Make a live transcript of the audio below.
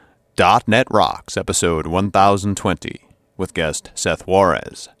.NET Rocks, episode 1020, with guest Seth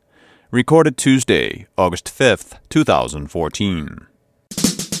Juarez. Recorded Tuesday, August 5th, 2014.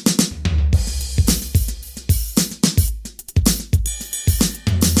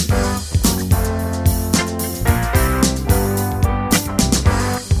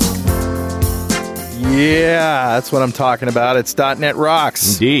 Yeah, that's what I'm talking about. It's .NET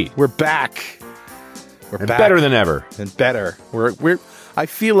Rocks. Indeed. We're back. We're back. Better than ever. And better. I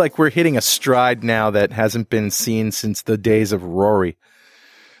feel like we're hitting a stride now that hasn't been seen since the days of Rory.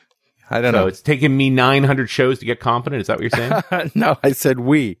 I don't know. It's taken me 900 shows to get competent. Is that what you're saying? No, I said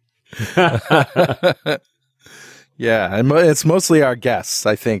we. Yeah, and it's mostly our guests,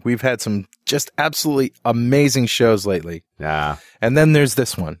 I think. We've had some just absolutely amazing shows lately. Yeah. And then there's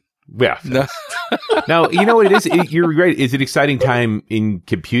this one. Yeah. No. Now, you know what it is? You're right. It's an exciting time in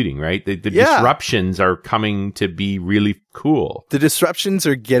computing, right? The disruptions are coming to be really cool. The disruptions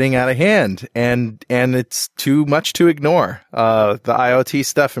are getting out of hand, and it's too much to ignore. The IoT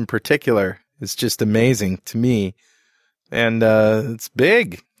stuff in particular is just amazing to me. And it's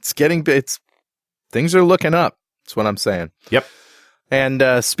big. It's getting big. Things are looking up. That's what I'm saying. Yep. And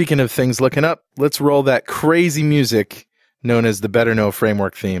speaking of things looking up, let's roll that crazy music known as the Better Know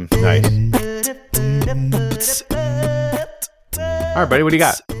framework theme. Nice. All right, buddy, what do you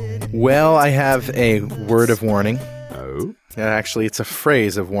got? Well, I have a word of warning. Oh? Actually, it's a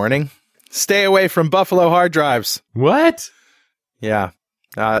phrase of warning. Stay away from Buffalo hard drives. What? Yeah.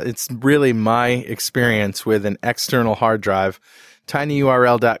 It's really my experience with an external hard drive,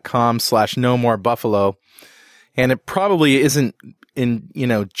 tinyurl.com/nomorebuffalo. And it probably isn't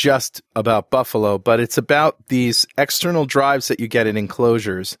just about Buffalo, but it's about these external drives that you get in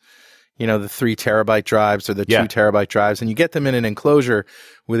enclosures, the 3 terabyte drives or the 2 terabyte drives, and you get them in an enclosure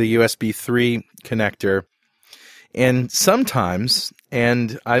with a USB 3 connector. And sometimes,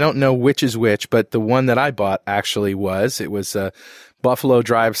 and I don't know which is which, but the one that I bought actually was a Buffalo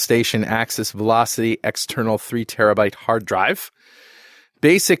Drive Station Access Velocity external 3 terabyte hard drive.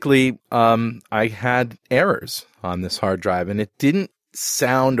 Basically, I had errors on this hard drive, and it didn't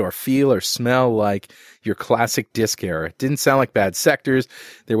sound or feel or smell like your classic disk error. It didn't sound like bad sectors.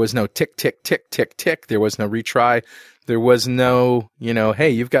 There was no tick, tick, tick, tick, tick. There was no retry. There was no,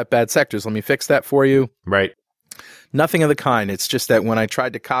 hey, you've got bad sectors. Let me fix that for you. Right. Nothing of the kind. It's just that when I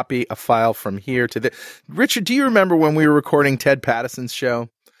tried to copy a file from here to there. Richard, do you remember when we were recording Ted Pattison's show?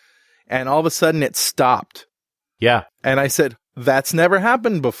 And all of a sudden it stopped. Yeah. And I said, that's never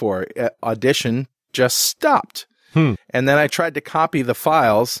happened before. Audition just stopped. And then I tried to copy the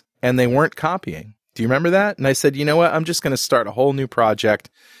files, and they weren't copying. Do you remember that? And I said, you know what? I'm just going to start a whole new project,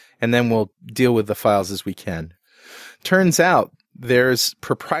 and then we'll deal with the files as we can. Turns out there's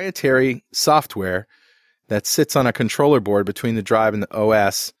proprietary software that sits on a controller board between the drive and the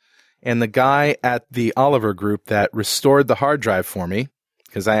OS, and the guy at the Oliver Group that restored the hard drive for me,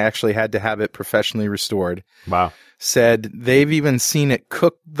 because I actually had to have it professionally restored. Wow. Said they've even seen it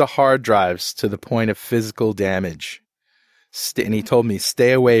cook the hard drives to the point of physical damage. And he told me,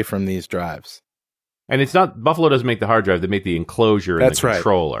 stay away from these drives. And it's not, Buffalo doesn't make the hard drive, they make the enclosure and the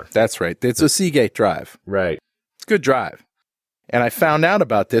controller. That's right. It's a Seagate drive. Right. It's a good drive. And I found out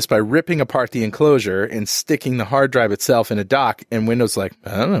about this by ripping apart the enclosure and sticking the hard drive itself in a dock, and Windows like,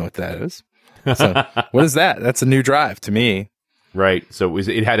 I don't know what that is. So, what is that? That's a new drive to me. Right. So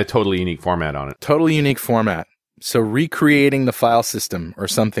it had a totally unique format on it. Totally unique format. So recreating the file system or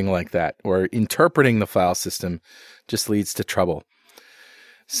something like that, or interpreting the file system, just leads to trouble.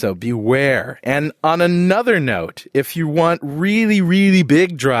 So beware. And on another note, if you want really, really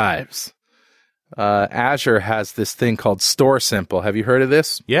big drives, Azure has this thing called Store Simple. Have you heard of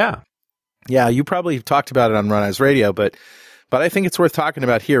this? Yeah. Yeah, you probably talked about it on Run Eyes Radio, but I think it's worth talking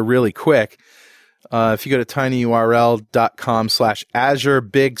about here really quick. If you go to tinyurl.com/Azure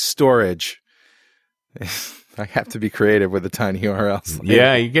Big Storage, I have to be creative with the tiny URLs.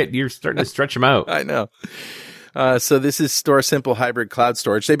 Yeah, you're starting to stretch them out. I know. So this is Store Simple Hybrid Cloud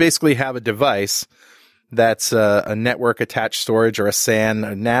Storage. They basically have a device that's a network attached storage or a SAN,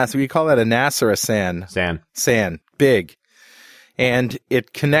 a NAS. We call that a NAS or a SAN? SAN, big. And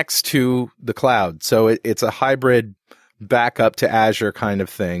it connects to the cloud. So it's a hybrid backup to Azure kind of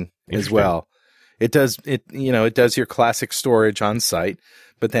thing as well. It does your classic storage on site,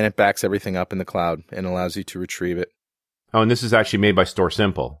 but then it backs everything up in the cloud and allows you to retrieve it. Oh, and this is actually made by Store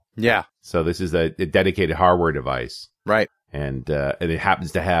Simple. Yeah. So this is a dedicated hardware device. Right. And it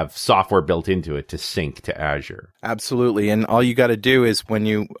happens to have software built into it to sync to Azure. Absolutely. And all you got to do is when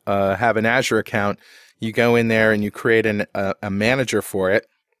you have an Azure account, you go in there and you create a manager for it,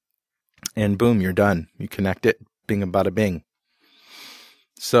 and boom, you're done. You connect it, bing, bada bing.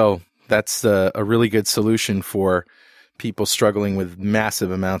 So That's a really good solution for people struggling with massive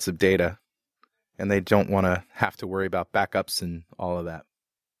amounts of data, and they don't want to have to worry about backups and all of that.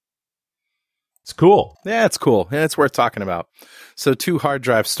 It's cool. Yeah, it's cool. Yeah, it's worth talking about. So 2 hard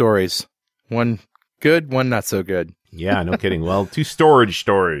drive stories. One good, one not so good. Yeah, no kidding. Well, 2 storage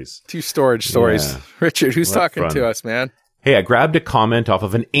stories. 2 storage stories. Yeah. Richard, who's Well, talking to us, man? Hey, I grabbed a comment off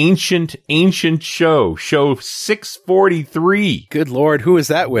of an ancient show 643. Good Lord, who is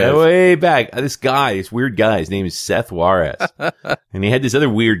that with? Way back. This weird guy, his name is Seth Juarez. And he had this other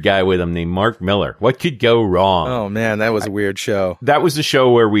weird guy with him named Mark Miller. What could go wrong? Oh, man, that was a weird show. That was the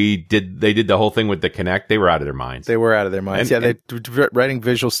show where they did the whole thing with the Kinect. They were out of their minds. They were out of their minds. They were writing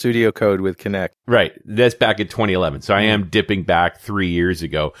Visual Studio Code with Kinect. Right. That's back in 2011. So I am dipping back 3 years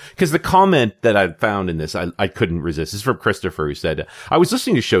ago. Because the comment that I found in this, I couldn't resist. This is from Christopher, who said, I was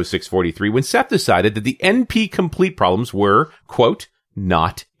listening to show 643 when Seth decided that the NP complete problems were, quote,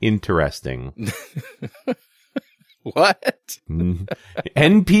 not interesting. What?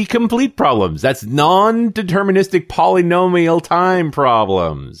 NP complete problems. That's non-deterministic polynomial time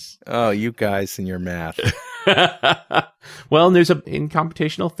problems. Oh, you guys and your math. Well, in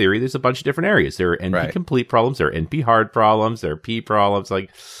computational theory, there's a bunch of different areas. There are NP complete problems, there are NP hard problems, there are P problems,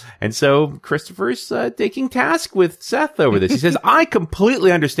 and so Christopher's taking task with Seth over this. He says, I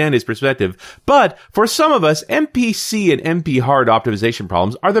completely understand his perspective, but for some of us, MPC and NP hard optimization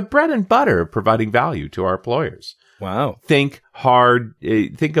problems are the bread and butter of providing value to our employers. Wow. Think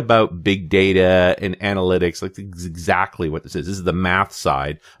about big data and analytics. This is exactly what this is. This is the math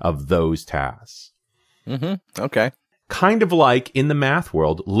side of those tasks. Mm-hmm. Okay. Kind of like in the math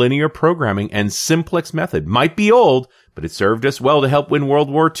world, linear programming and simplex method might be old, but it served us well to help win World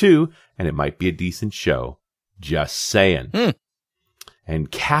War II, and it might be a decent show. Just saying.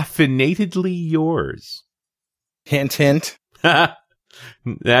 And caffeinatedly yours. Hint, hint.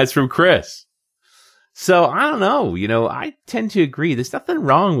 That's from Chris. So I don't know, I tend to agree. There's nothing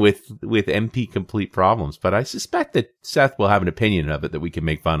wrong with MP complete problems, but I suspect that Seth will have an opinion of it that we can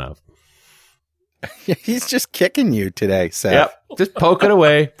make fun of. He's just kicking you today, Seth. Yep. Just poke it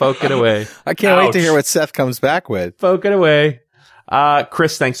away. Poke it away. I can't wait to hear what Seth comes back with. Poke it away.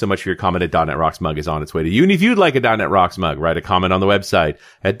 Chris, thanks so much for your comment. A .NET Rocks mug is on its way to you. And if you'd like a .NET Rocks mug, write a comment on the website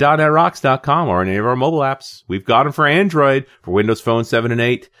at .NETRocks.com or any of our mobile apps. We've got them for Android, for Windows Phone 7 and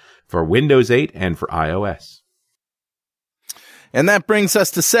 8, for Windows 8, and for iOS. And that brings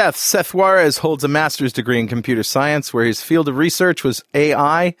us to Seth. Seth Juarez holds a master's degree in computer science, where his field of research was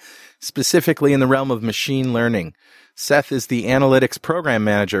AI, specifically in the realm of machine learning. Seth is the analytics program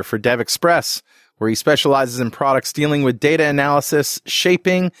manager for DevExpress, where he specializes in products dealing with data analysis,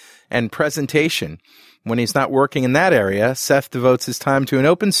 shaping, and presentation. When he's not working in that area, Seth devotes his time to an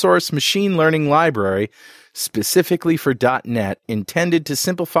open source machine learning library specifically for .NET, intended to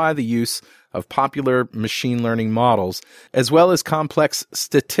simplify the use of popular machine learning models, as well as complex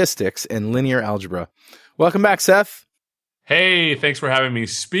statistics and linear algebra. Welcome back, Seth. Hey, thanks for having me.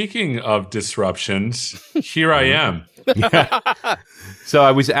 Speaking of disruptions, here I am. Yeah. So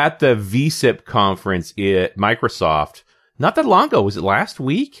I was at the VSIP conference at Microsoft not that long ago. Was it last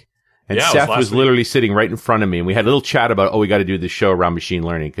week? And Seth was literally sitting right in front of me, and we had a little chat about, we got to do this show around machine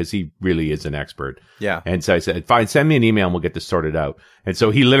learning, because he really is an expert. Yeah. And so I said, fine, send me an email and we'll get this sorted out. And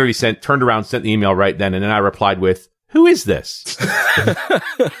so he literally turned around, sent the email right then, and then I replied with, who is this?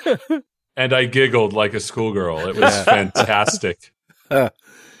 And I giggled like a schoolgirl. It was fantastic.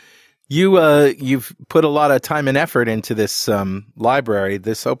 You've put a lot of time and effort into this library,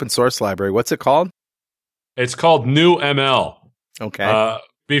 this open source library. What's it called? It's called NewML. Okay.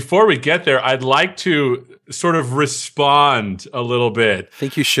 Before we get there, I'd like to sort of respond a little bit. I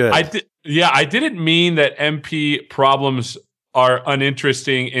think you should. I didn't mean that MP problems are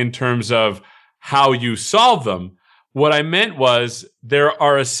uninteresting in terms of how you solve them. What I meant was there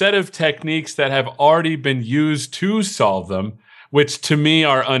are a set of techniques that have already been used to solve them, which to me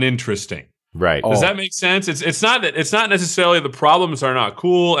are uninteresting. Right. Does that make sense? It's not necessarily the problems are not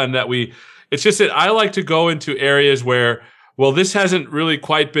cool and that it's just that I like to go into areas where, well, this hasn't really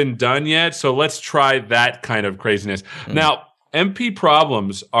quite been done yet, so let's try that kind of craziness. Now, MP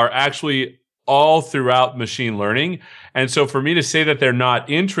problems are actually all throughout machine learning. And so for me to say that they're not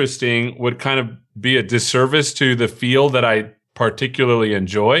interesting would kind of be a disservice to the field that I particularly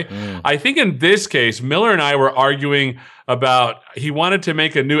enjoy. I think in this case, Miller and I were arguing about, he wanted to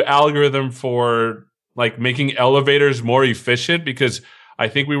make a new algorithm for like making elevators more efficient, because I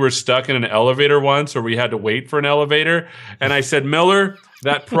think we were stuck in an elevator once, or we had to wait for an elevator. And I said, Miller,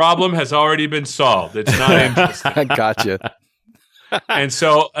 that problem has already been solved. It's not interesting. I gotcha. And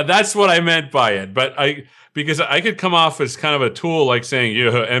so that's what I meant by it. But because I could come off as kind of a tool, like saying,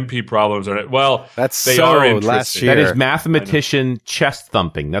 MP problems are, well, they are interesting. Last year. That is mathematician chest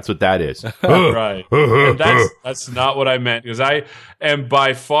thumping. That's what that is. Right. And that's not what I meant, because I am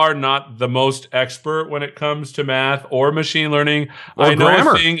by far not the most expert when it comes to math or machine learning. Or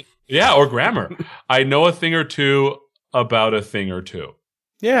grammar. Or grammar. I know a thing or two about a thing or two.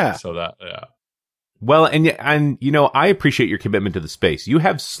 Yeah. So yeah. Well, and I appreciate your commitment to the space. You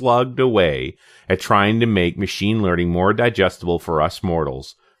have slugged away at trying to make machine learning more digestible for us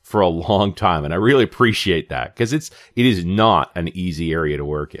mortals for a long time, and I really appreciate that, because it is not an easy area to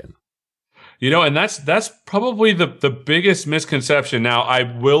work in. And that's probably the biggest misconception. Now, I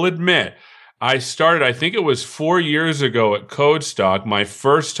will admit, I started, I think it was 4 years ago at CodeStock. My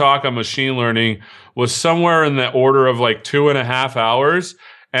first talk on machine learning was somewhere in the order of like 2.5 hours.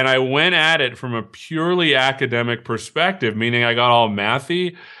 And I went at it from a purely academic perspective, meaning I got all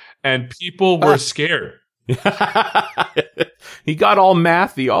mathy, and people were scared. He got all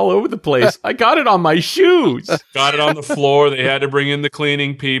mathy all over the place. I got it on my shoes. Got it on the floor. They had to bring in the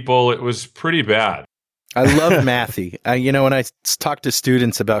cleaning people. It was pretty bad. I love mathy. When I talk to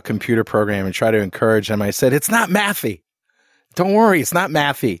students about computer programming and try to encourage them, I said, it's not mathy. Don't worry, it's not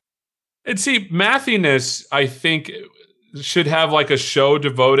mathy. And see, mathiness, I think, should have like a show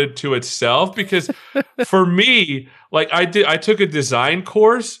devoted to itself, because for me, like I took a design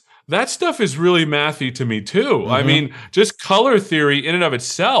course. That stuff is really mathy to me too. Mm-hmm. I mean, just color theory in and of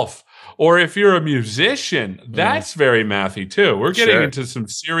itself. Or if you're a musician, that's very mathy too. We're getting into some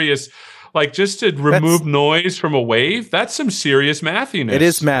serious, like just to remove noise from a wave, that's some serious mathiness. It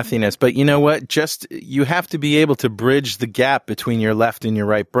is mathiness, but you know what? You have to be able to bridge the gap between your left and your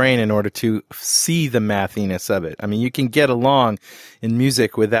right brain in order to see the mathiness of it. I mean, you can get along in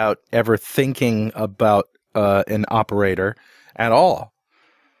music without ever thinking about an operator at all.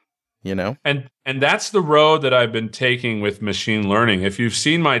 And that's the road that I've been taking with machine learning. If you've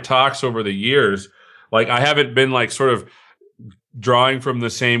seen my talks over the years, like I haven't been like sort of drawing from the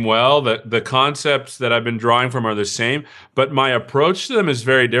same well. The concepts that I've been drawing from are the same, but my approach to them is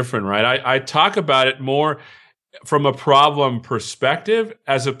very different, right? I talk about it more from a problem perspective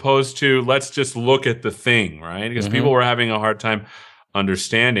as opposed to let's just look at the thing, right? Because people were having a hard time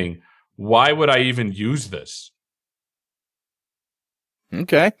understanding, why would I even use this?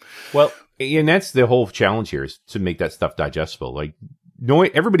 Okay. Well, and that's the whole challenge here, is to make that stuff digestible. Like,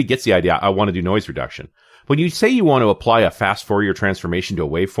 everybody gets the idea, I want to do noise reduction. When you say you want to apply a fast Fourier transformation to a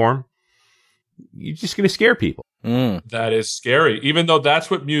waveform, you're just going to scare people. That is scary, even though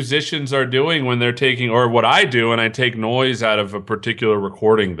that's what musicians are doing when they're taking, or what I do when I take noise out of a particular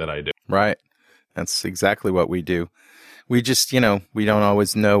recording that I do. Right. That's exactly what we do. We just, we don't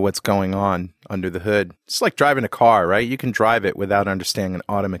always know what's going on under the hood. It's like driving a car, right? You can drive it without understanding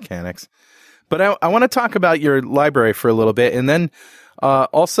auto mechanics. But I want to talk about your library for a little bit, and then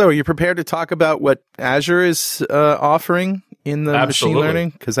also, are you prepared to talk about what Azure is offering in the machine learning?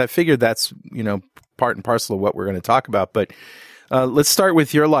 Because I figured that's, part and parcel of what we're going to talk about. But let's start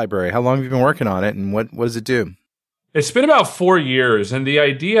with your library. How long have you been working on it, and what does it do? It's been about 4 years, and the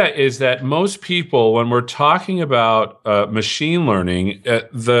idea is that most people, when we're talking about machine learning,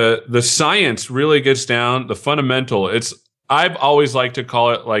 the science really gets down, the fundamental. I've always liked to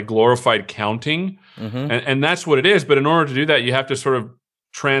call it like glorified counting, and that's what it is. But in order to do that, you have to sort of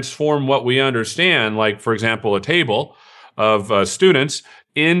transform what we understand, like, for example, a table of students,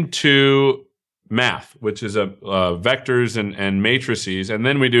 into math, which is vectors and matrices, and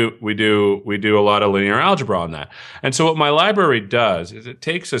then we do a lot of linear algebra on that. And so what my library does is it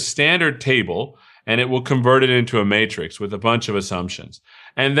takes a standard table and it will convert it into a matrix with a bunch of assumptions,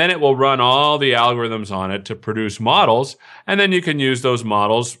 and then it will run all the algorithms on it to produce models, and then you can use those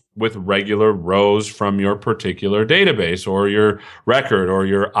models with regular rows from your particular database or your record or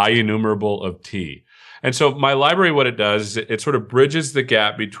your IEnumerable of T. And so my library, what it does is it sort of bridges the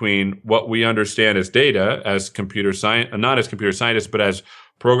gap between what we understand as data, as computer science, not as computer scientists, but as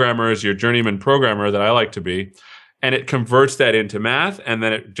programmers, your journeyman programmer that I like to be. And it converts that into math, and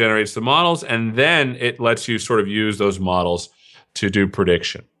then it generates the models, and then it lets you sort of use those models to do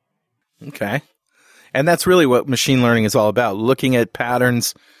prediction. Okay. And that's really what machine learning is all about, looking at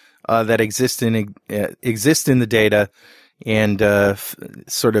patterns that exist in the data and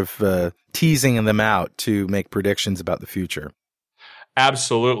sort of teasing them out to make predictions about the future.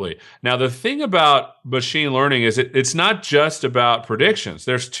 Absolutely. Now, the thing about machine learning is it's not just about predictions.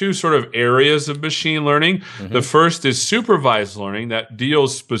 There's two sort of areas of machine learning. Mm-hmm. The first is supervised learning that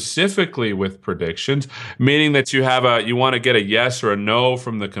deals specifically with predictions, meaning that you want to get a yes or a no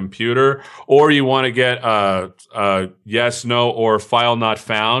from the computer, or you want to get a yes, no, or file not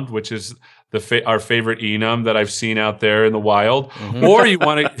found, which is our favorite enum that I've seen out there in the wild, mm-hmm. or you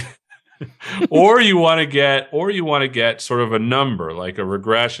want to. or you want to get sort of a number, like a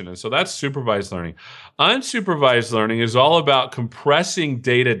regression. And so that's supervised learning. Unsupervised learning is all about compressing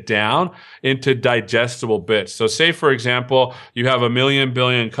data down into digestible bits. So say, for example, you have 1 million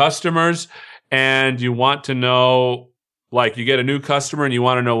billion customers and you want to know, like you get a new customer and you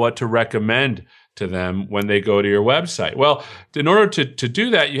want to know what to recommend to them when they go to your website. Well, in order to do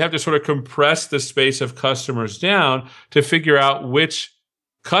that, you have to sort of compress the space of customers down to figure out which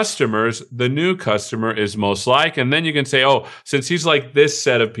customers the new customer is most like. And then you can say, oh, since he's like this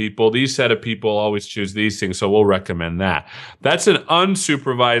set of people, these set of people always choose these things, so we'll recommend that. That's an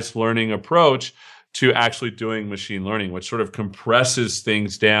unsupervised learning approach to actually doing machine learning, which sort of compresses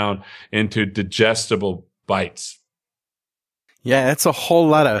things down into digestible bites. Yeah, that's a whole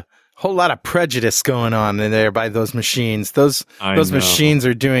lot of prejudice going on in there by those machines. Those machines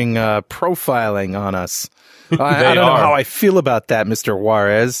are doing profiling on us. I don't know how I feel about that, Mr.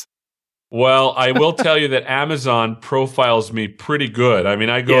 Juarez. Well, I will tell you that Amazon profiles me pretty good. I mean,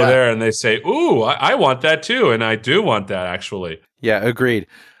 I go there and they say, ooh, I want that too. And I do want that, actually. Yeah, agreed.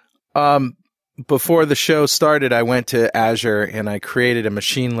 Before the show started, I went to Azure and I created a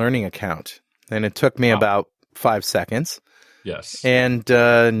machine learning account. And it took me about 5 seconds. Yes. And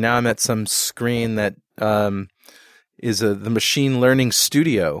now I'm at some screen that is the machine learning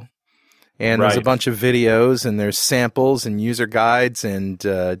studio. And there's a bunch of videos, and there's samples and user guides and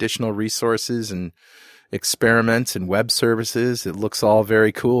additional resources and experiments and web services. It looks all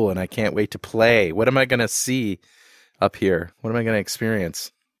very cool, and I can't wait to play. What am I going to see up here? What am I going to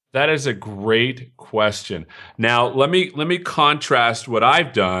experience? That is a great question. Now, let me contrast what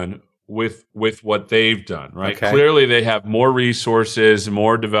I've done with what they've done, right? Okay. Clearly, they have more resources,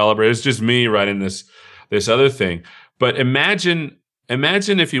 more developers. It's just me running this other thing. But imagine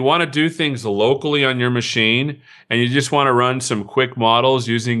if you want to do things locally on your machine and you just want to run some quick models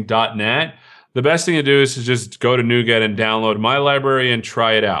using .NET, the best thing to do is to just go to NuGet and download my library and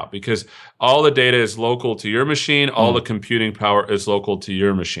try it out, because all the data is local to your machine. All the computing power is local to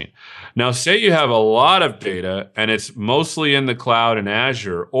your machine. Now, say you have a lot of data and it's mostly in the cloud in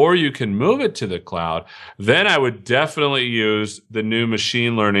Azure, or you can move it to the cloud, then I would definitely use the new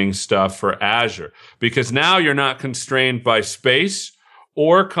machine learning stuff for Azure, because now you're not constrained by space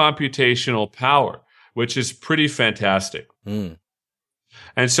or computational power, which is pretty fantastic.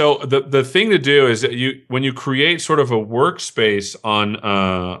 And so the thing to do is that when you create sort of a workspace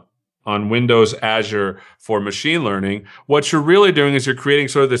on Windows Azure for machine learning, what you're really doing is you're creating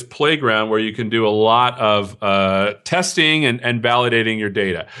sort of this playground where you can do a lot of testing and validating your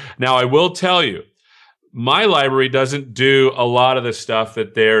data. Now, I will tell you, my library doesn't do a lot of the stuff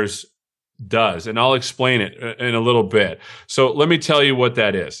that theirs does, and I'll explain it in a little bit. So let me tell you what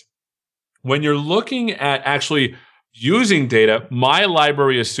that is. When you're looking at actually using data, my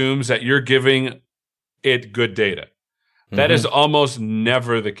library assumes that you're giving it good data. That is almost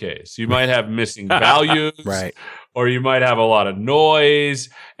never the case. You might have missing values, right, or you might have a lot of noise.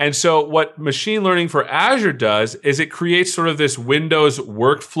 And so what machine learning for Azure does is it creates sort of this Windows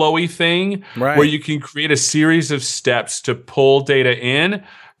workflowy thing, where you can create a series of steps to pull data in,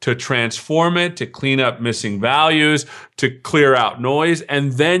 to transform it, to clean up missing values, to clear out noise,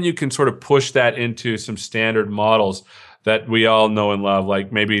 and then you can sort of push that into some standard models that we all know and love,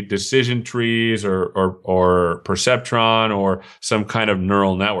 like maybe decision trees or perceptron or some kind of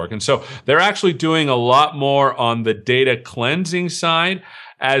neural network. And so they're actually doing a lot more on the data cleansing side,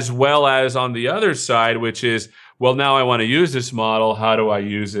 as well as on the other side, which is, well, now I want to use this model. How do I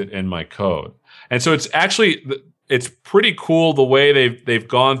use it in my code? And so it's pretty cool the way they've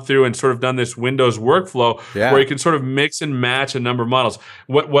gone through and sort of done this Windows workflow where you can sort of mix and match a number of models.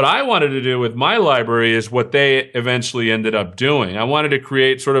 What I wanted to do with my library is what they eventually ended up doing. I wanted to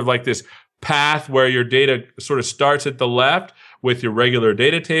create sort of like this path where your data sort of starts at the left with your regular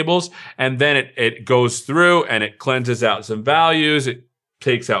data tables, and then it goes through and it cleanses out some values, it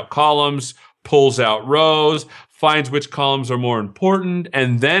takes out columns, pulls out rows, finds which columns are more important,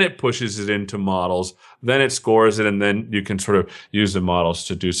 and then it pushes it into models. Then it scores it, and then you can sort of use the models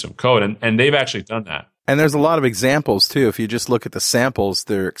to do some code. And they've actually done that. And there's a lot of examples, too. If you just look at the samples,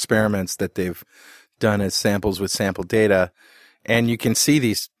 they're experiments that they've done as samples with sample data. And you can see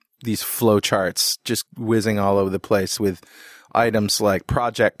these flow charts just whizzing all over the place with items like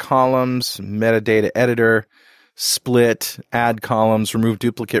project columns, metadata editor, split, add columns, remove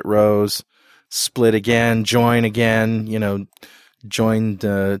duplicate rows, split again, join again, join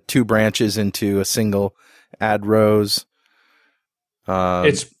two branches into a single, add rows.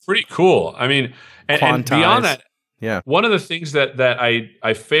 It's pretty cool. I mean, and beyond that, yeah. One of the things that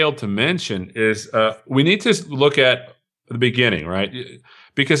I failed to mention is we need to look at the beginning, right?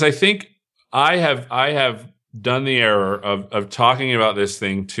 Because I think I have done the error of talking about this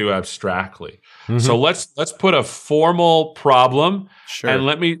thing too abstractly. Mm-hmm. So let's put a formal problem, and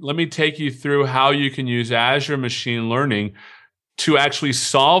let me take you through how you can use Azure Machine Learning to actually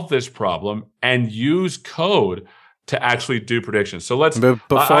solve this problem and use code to actually do predictions. So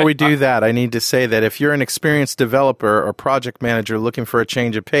before we do that, I need to say that if you're an experienced developer or project manager looking for a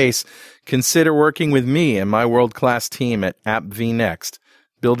change of pace, consider working with me and my world-class team at AppVNext,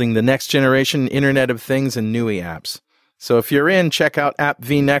 building the next generation Internet of Things and NUI apps. So if you're in, check out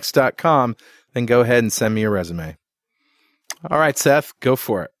appvnext.com, then go ahead and send me a resume. All right, Seth, go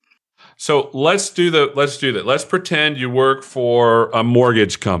for it. So let's do that. Let's pretend you work for a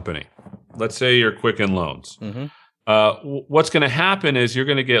mortgage company. Let's say you're Quicken Loans. Mm-hmm. What's going to happen is you're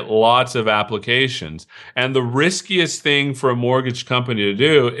going to get lots of applications. And the riskiest thing for a mortgage company to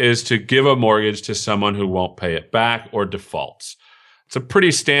do is to give a mortgage to someone who won't pay it back or defaults. It's a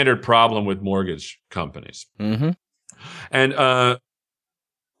pretty standard problem with mortgage companies. Mm-hmm. And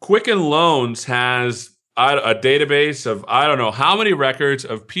Quicken Loans has a database of I don't know how many records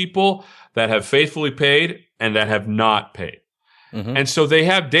of people that have faithfully paid and that have not paid. Mm-hmm. And so they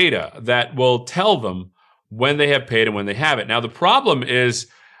have data that will tell them when they have paid and when they haven't. Now, the problem is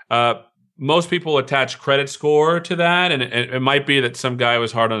most people attach credit score to that, and it might be that some guy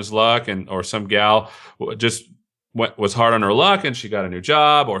was hard on his luck or some gal just was hard on her luck and she got a new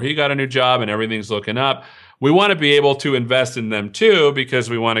job or he got a new job and everything's looking up. We want to be able to invest in them too because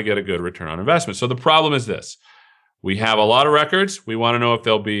we want to get a good return on investment. So the problem is this. We have a lot of records. We want to know if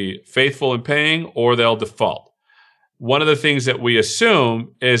they'll be faithful in paying or they'll default. One of the things that we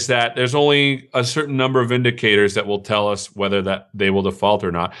assume is that there's only a certain number of indicators that will tell us whether that they will default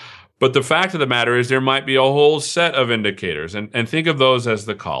or not. But the fact of the matter is there might be a whole set of indicators, and think of those as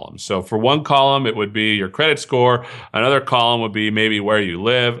the columns. So for one column, it would be your credit score. Another column would be maybe where you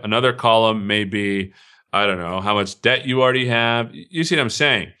live. Another column may be, I don't know, how much debt you already have. You see what I'm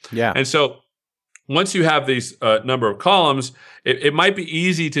saying? Yeah. And so once you have these number of columns, it might be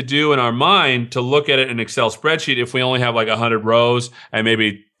easy to do in our mind to look at it in an Excel spreadsheet if we only have like 100 rows and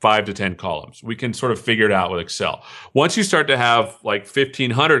maybe 5 to 10 columns. We can sort of figure it out with Excel. Once you start to have like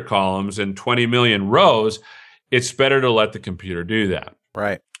 1,500 columns and 20 million rows, it's better to let the computer do that.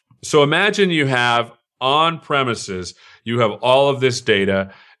 Right. So imagine you have on premises, you have all of this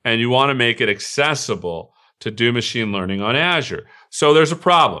data and you want to make it accessible to do machine learning on Azure. So there's a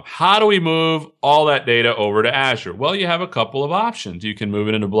problem. How do we move all that data over to Azure? Well, you have a couple of options. You can move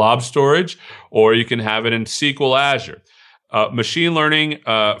it into blob storage, or you can have it in SQL Azure. Machine learning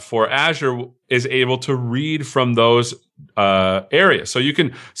for Azure is able to read from those areas. So you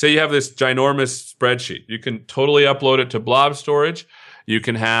can say you have this ginormous spreadsheet. You can totally upload it to blob storage. You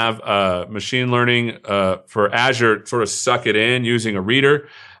can have machine learning for Azure sort of suck it in using a reader.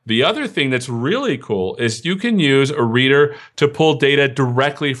 The other thing that's really cool is you can use a reader to pull data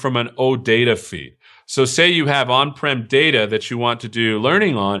directly from an OData feed. So say you have on-prem data that you want to do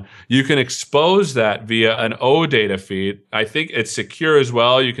learning on, you can expose that via an OData feed. I think it's secure as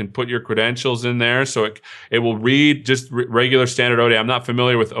well. You can put your credentials in there so it will read just regular standard OData. I'm not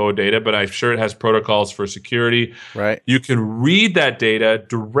familiar with OData, but I'm sure it has protocols for security. Right. You can read that data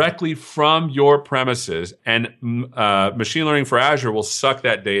directly from your premises, and machine learning for Azure will suck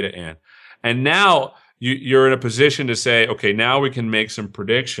that data in. And now you're in a position to say, okay, now we can make some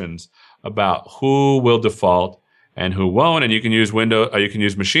predictions about who will default and who won't, and you can use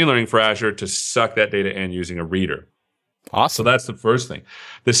machine learning for Azure to suck that data in using a reader. Awesome. So that's the first thing.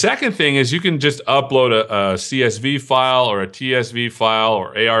 The second thing is you can just upload a CSV file or a TSV file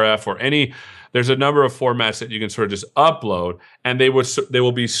or ARF or any. There's a number of formats that you can sort of just upload, and they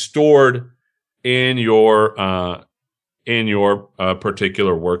will be stored in your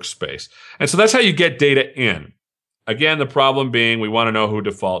particular workspace. And so that's how you get data in. Again, the problem being we want to know who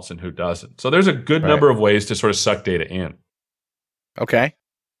defaults and who doesn't. So there's a good number of ways to sort of suck data in. Okay.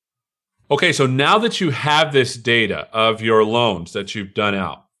 Okay, so now that you have this data of your loans that you've done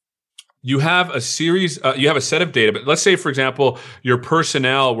out, you have a series, you have a set of data. But let's say, for example, your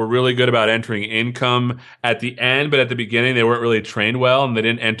personnel were really good about entering income at the end, but at the beginning they weren't really trained well and they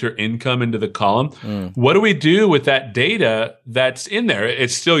didn't enter income into the column. What do we do with that data that's in there?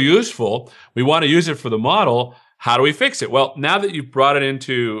 It's still useful. We want to use it for the model. How do we fix it? Well, now that you've brought it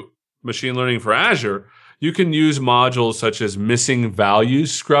into machine learning for Azure, you can use modules such as missing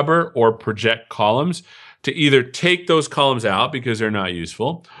values scrubber or project columns to either take those columns out because they're not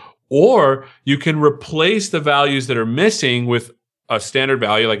useful, or you can replace the values that are missing with a standard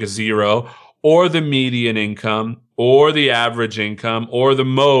value like a 0, or the median income, or the average income, or the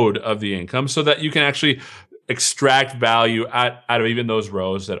mode of the income, so that you can actually extract value out of even those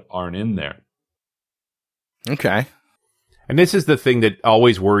rows that aren't in there. Okay. And this is the thing that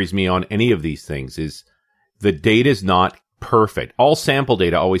always worries me on any of these things is the data is not perfect. All sample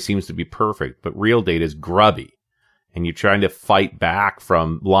data always seems to be perfect, but real data is grubby. And you're trying to fight back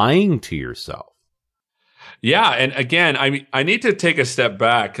from lying to yourself. Yeah. And again, I need to take a step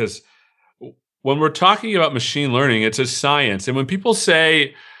back because when we're talking about machine learning, it's a science. And when people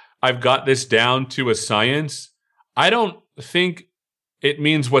say, I've got this down to a science, I don't think it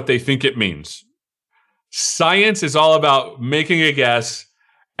means what they think it means. Science is all about making a guess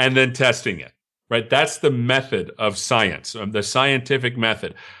and then testing it, right? That's the method of science, the scientific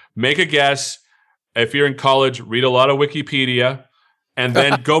method. Make a guess. If you're in college, read a lot of Wikipedia and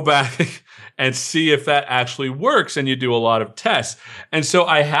then go back and see if that actually works. And you do a lot of tests. And so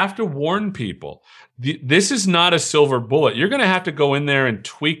I have to warn people, this is not a silver bullet. You're going to have to go in there and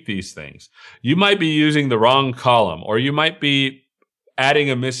tweak these things. You might be using the wrong column, or you might be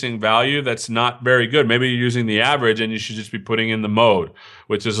adding a missing value that's not very good. Maybe you're using the average and you should just be putting in the mode,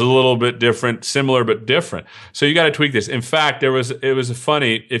 which is a little bit different, similar but different. So you got to tweak this. In fact, it was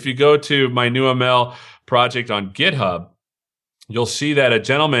funny. If you go to my new ML project on GitHub, you'll see that a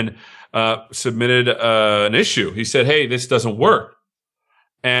gentleman submitted an issue. He said, "Hey, this doesn't work."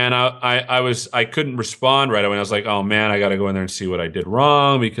 And I couldn't respond right away. I was like, "Oh man, I got to go in there and see what I did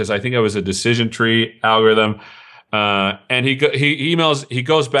wrong," because I think it was a decision tree algorithm. And he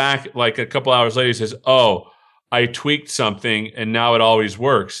goes back like a couple hours later. He says, "Oh, I tweaked something and now it always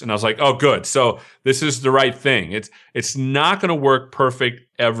works." And I was like, "Oh, good. So this is the right thing." It's not going to work perfect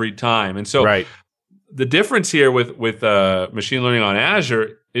every time. And so the difference here with machine learning on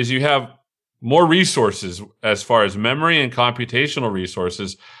Azure is you have more resources as far as memory and computational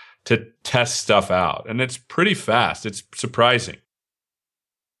resources to test stuff out. And it's pretty fast. It's surprising.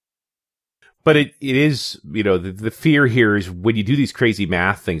 But it is, the fear here is when you do these crazy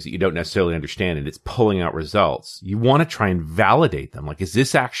math things that you don't necessarily understand and it's pulling out results, you want to try and validate them. Like, is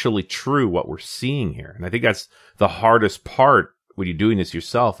this actually true, what we're seeing here? And I think that's the hardest part when you're doing this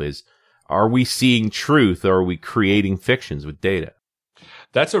yourself is, are we seeing truth or are we creating fictions with data?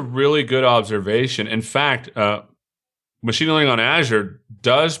 That's a really good observation. In fact, machine learning on Azure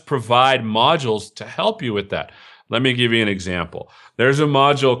does provide modules to help you with that. Let me give you an example. There's a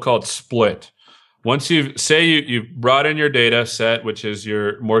module called Split. Once you've brought in your data set, which is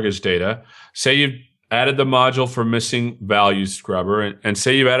your mortgage data, say you've added the module for missing values scrubber, and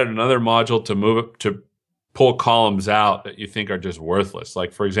say you've added another module to move it to pull columns out that you think are just worthless.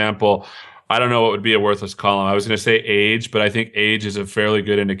 Like, for example, I don't know what would be a worthless column. I was going to say age, but I think age is a fairly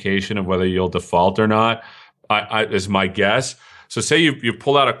good indication of whether you'll default or not, is my guess. So say you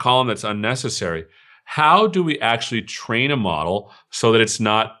pull out a column that's unnecessary. How do we actually train a model so that it's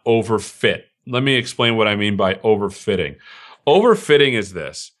not overfit? Let me explain what I mean by overfitting. Overfitting is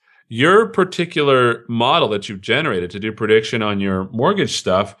this. Your particular model that you've generated to do prediction on your mortgage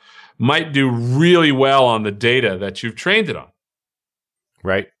stuff might do really well on the data that you've trained it on.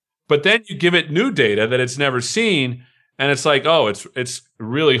 Right. But then you give it new data that it's never seen, and it's like, oh, it's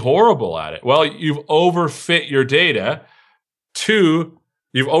really horrible at it. Well, you've overfit your data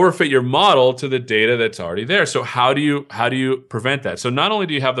you've overfit your model to the data that's already there. So how do you prevent that? So not only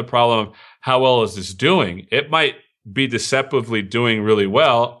do you have the problem of how well is this doing, it might be deceptively doing really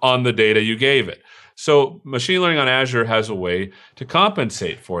well on the data you gave it. So machine learning on Azure has a way to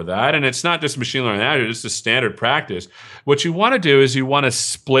compensate for that. And it's not just machine learning on Azure, it's a standard practice. What you want to do is you want to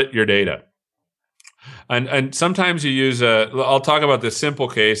split your data. And sometimes you use I'll talk about the simple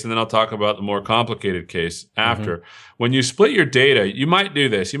case and then I'll talk about the more complicated case after. Mm-hmm. When you split your data, you might do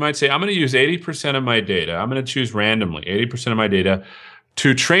this. You might say, I'm going to use 80% of my data. I'm going to choose randomly 80% of my data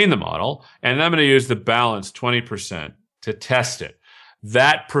to train the model. And I'm going to use the balance 20% to test it.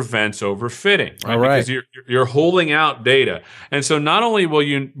 That prevents overfitting, right? Because you're holding out data. And so not only will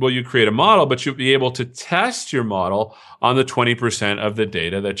you create a model, but you'll be able to test your model on the 20% of the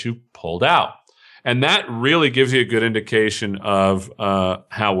data that you pulled out. And that really gives you a good indication of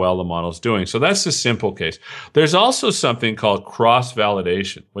how well the model is doing. So that's the simple case. There's also something called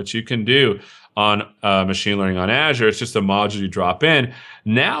cross-validation, which you can do on machine learning on Azure. It's just a module you drop in.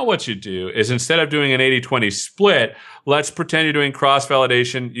 Now what you do is instead of doing an 80-20 split, let's pretend you're doing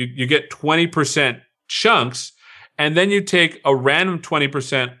cross-validation. You get 20% chunks, and then you take a random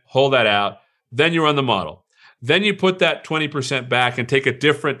 20%, hold that out, then you run the model. Then you put that 20% back and take a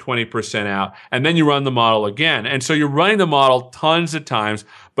different 20% out, and then you run the model again. And so you're running the model tons of times,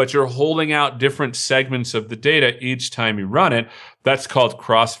 but you're holding out different segments of the data each time you run it. That's called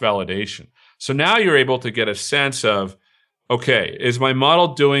cross-validation. So now you're able to get a sense of, okay, is my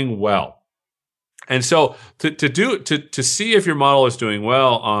model doing well? And so to see if your model is doing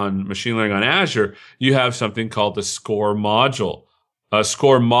well on machine learning on Azure, you have something called the score module,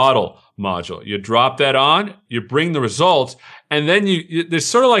 score model module. You drop that on, you bring the results, and then there's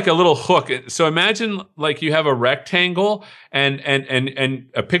sort of like a little hook. So imagine like you have a rectangle and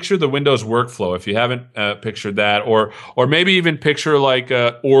a picture of the Windows workflow if you haven't pictured that, or maybe even picture like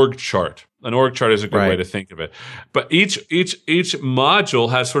a org chart. An org chart is a good way to think of it. But each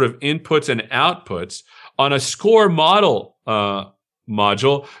module has sort of inputs and outputs. On a score model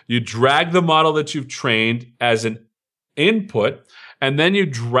module, you drag the model that you've trained as an input, and then you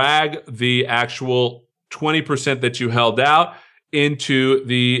drag the actual 20% that you held out into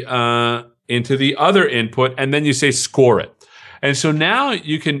the other input, and then you say score it. And so now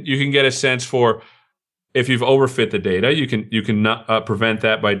you can get a sense for if you've overfit the data. You can prevent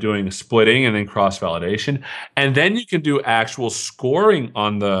that by doing splitting and then cross validation, and then you can do actual scoring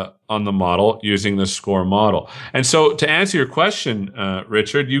on the model using the score model. And so to answer your question,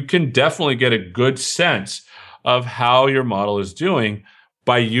 Richard, you can definitely get a good sense of how your model is doing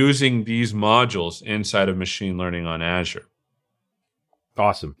by using these modules inside of machine learning on Azure.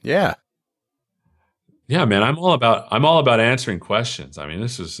 Awesome. Yeah. Yeah, man, I'm all about answering questions. I mean,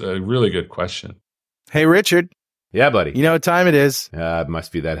 this is a really good question. Hey, Richard. Yeah, buddy. You know what time it is? It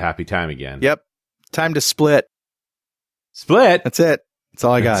must be that happy time again. Yep. Time to split. Split? That's it. That's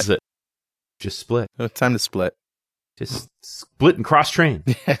all I got. That's it. Just split. Time to split. Just split and cross-train.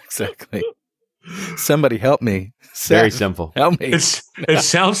 Yeah, exactly. Somebody help me. Seth, very simple. Help me. It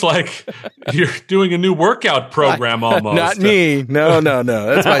sounds like you're doing a new workout program almost. Not me. No.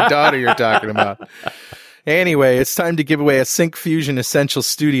 That's my daughter you're talking about. Anyway, it's time to give away a Sync Fusion Essential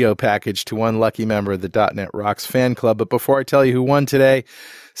Studio package to one lucky member of the .NET Rocks fan club. But before I tell you who won today,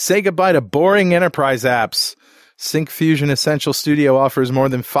 say goodbye to boring enterprise apps. Sync Fusion Essential Studio offers more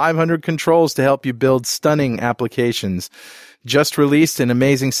than 500 controls to help you build stunning applications. Just released an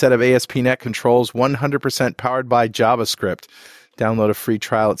amazing set of ASP.NET controls, 100% powered by JavaScript. Download a free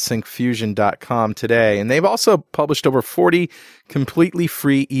trial at syncfusion.com today. And they've also published over 40 completely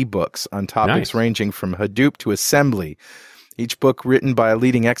free ebooks on topics ranging from Hadoop to assembly. Each book, written by a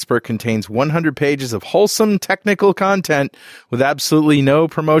leading expert, contains 100 pages of wholesome technical content with absolutely no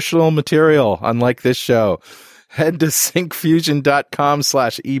promotional material, unlike this show. Head to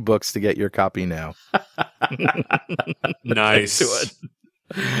syncfusion.com/ebooks to get your copy now. Nice.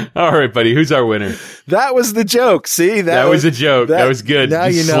 All right, buddy. Who's our winner? That was the joke. See, that was a joke. That was good. Now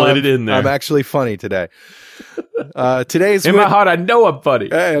you know slid it in there. I'm actually funny today. Today's in my heart, I know I'm funny.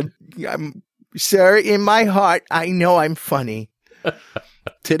 Sir, in my heart, I know I'm funny.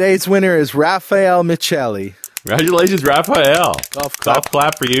 Today's winner is Raphael Michelli. Congratulations, Raphael. Golf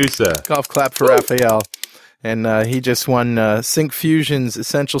clap for you, sir. Golf clap for Raphael. And he just won Sync Fusion's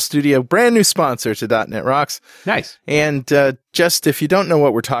Essential Studio, brand new sponsor to .NET Rocks. Nice. And just if you don't know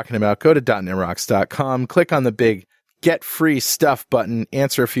what we're talking about, go to .NETRocks.com, click on the big Get Free Stuff button,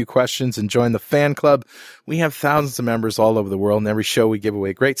 answer a few questions, and join the fan club. We have thousands of members all over the world, and every show we give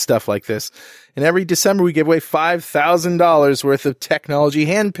away great stuff like this. And every December we give away $5,000 worth of technology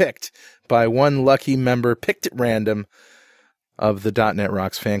handpicked by one lucky member, picked at random, of the .NET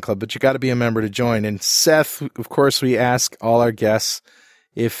Rocks fan club, but you got to be a member to join. And Seth, of course, we ask all our guests,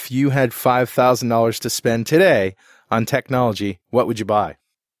 if you had $5,000 to spend today on technology, what would you buy?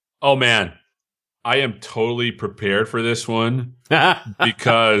 Oh man, I am totally prepared for this one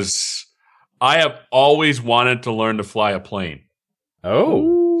because I have always wanted to learn to fly a plane.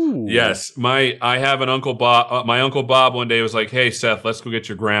 Oh, yes. I have an Uncle Bob. My Uncle Bob one day was like, "Hey Seth, let's go get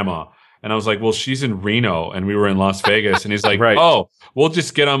your grandma." And I was like, well, she's in Reno and we were in Las Vegas. And he's like, right. Oh, we'll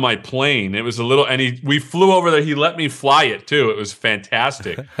just get on my plane. It was a little, and we flew over there. He let me fly it too. It was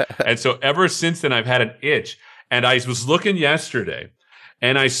fantastic. And so ever since then, I've had an itch. And I was looking yesterday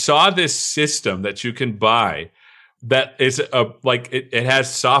and I saw this system that you can buy that is it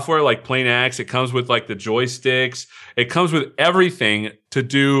has software like Plane X. It comes with like the joysticks. It comes with everything to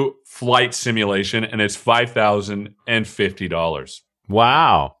do flight simulation. And it's $5,050.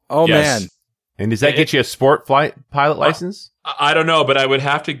 Wow. Oh, yes. man. And does that get you a sport flight pilot license? I don't know, but I would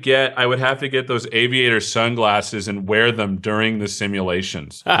have to get those aviator sunglasses and wear them during the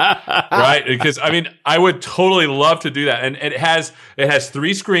simulations, right? Because I mean, I would totally love to do that. And it has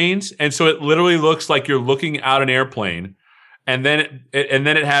 3 screens, and so it literally looks like you're looking out an airplane. And then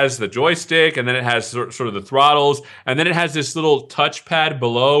it has the joystick, and then it has sort of the throttles, and then it has this little touchpad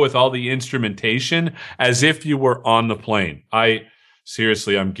below with all the instrumentation, as if you were on the plane.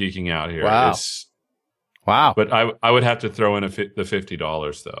 Seriously, I'm geeking out here. Wow. But I would have to throw in the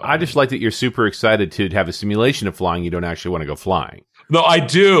 $50 though. I just like that you're super excited to have a simulation of flying. You don't actually want to go flying. No, I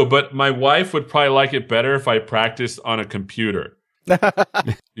do, but my wife would probably like it better if I practiced on a computer.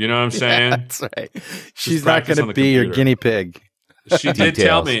 You know what I'm saying? Yeah, that's right. She's not going to be your guinea pig. She did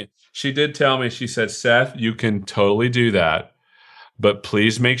tell me. She said, Seth, you can totally do that, but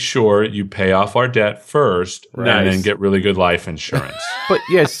please make sure you pay off our debt first and then get really good life insurance. But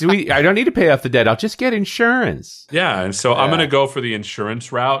yes, I don't need to pay off the debt. I'll just get insurance. Yeah, and so I'm going to go for the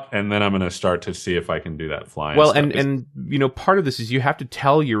insurance route, and then I'm going to start to see if I can do that flying. Well, and you know, part of this is you have to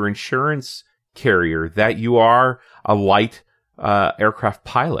tell your insurance carrier that you are a light aircraft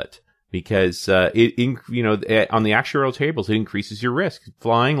pilot, because on the actuarial tables, it increases your risk.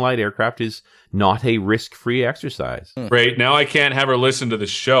 Flying light aircraft is not a risk-free exercise. Great. Now I can't have her listen to the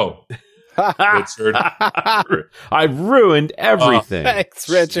show. Richard. I've ruined everything. Thanks,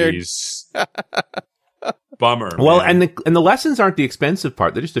 Richard. Bummer. Well, man. and the lessons aren't the expensive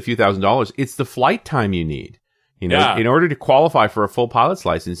part. They're just a few $1,000s. It's the flight time you need. You know, in order to qualify for a full pilot's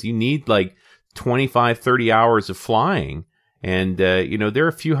license, you need like 25, 30 hours of flying. And, they're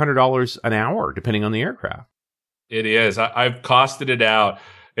a few $100s an hour, depending on the aircraft. It is. I've costed it out.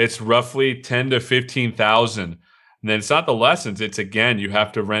 It's roughly 10 to 15,000. And then it's not the lessons. It's, again, you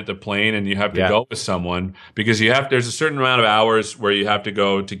have to rent a plane and you have to go with someone, because there's a certain amount of hours where you have to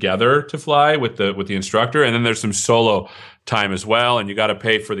go together to fly with the instructor. And then there's some solo time as well. And you got to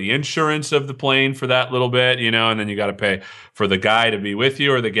pay for the insurance of the plane for that little bit, and then you got to pay for the guy to be with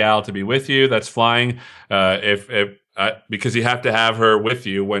you or the gal to be with you that's flying. Because you have to have her with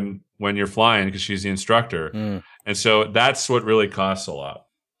you when you're flying, because she's the instructor. And so that's what really costs a lot.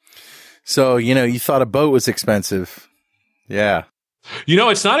 So, you thought a boat was expensive. Yeah.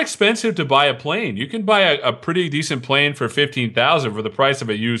 It's not expensive to buy a plane. You can buy a pretty decent plane for $15,000 for the price of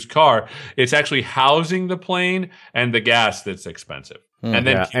a used car. It's actually housing the plane and the gas that's expensive. And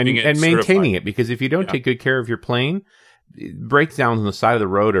then and maintaining it, because if you don't take good care of your plane, breakdowns on the side of the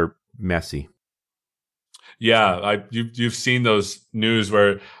road are messy. Yeah, you've seen those news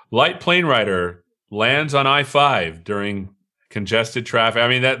where light plane rider lands on I-5 during congested traffic. I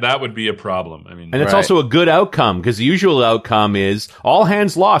mean, that would be a problem. I mean, and it's also a good outcome, because the usual outcome is all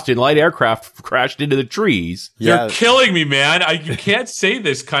hands lost and light aircraft crashed into the trees. You're killing me, man. You can't say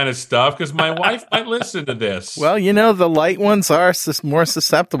this kind of stuff because my wife might listen to this. Well, the light ones are more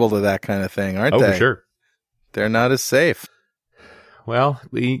susceptible to that kind of thing, aren't they? Oh, for sure. They're not as safe. Well,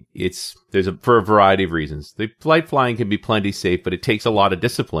 for a variety of reasons. The light flying can be plenty safe, but it takes a lot of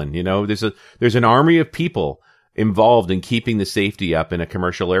discipline. There's an army of people involved in keeping the safety up in a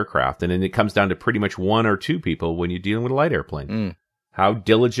commercial aircraft, and then it comes down to pretty much 1 or 2 people when you're dealing with a light airplane. How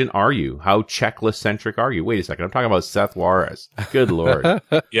diligent are you? How checklist centric are you? Wait a second, I'm talking about Seth Juarez. Good Lord.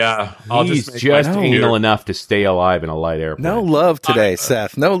 Yeah, he's just anal enough to stay alive in a light airplane. No love today,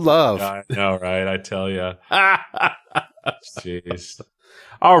 Seth. No love. I know, right? I tell you. Jeez.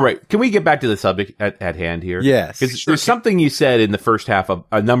 All right. Can we get back to the subject at hand here? Yes. Because there's something you said in the first half of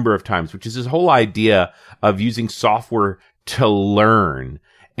a number of times, which is this whole idea of using software to learn.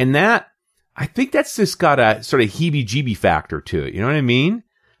 And I think that's just got a sort of heebie-jeebie factor to it. You know what I mean?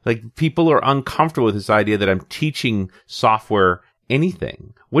 Like, people are uncomfortable with this idea that I'm teaching software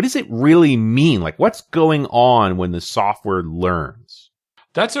anything. What does it really mean? Like, what's going on when the software learns?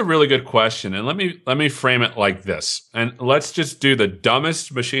 That's a really good question, and let me frame it like this. And let's just do the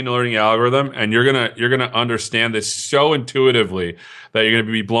dumbest machine learning algorithm, and you're gonna understand this so intuitively that you're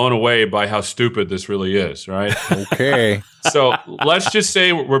gonna be blown away by how stupid this really is, right? Okay. So let's just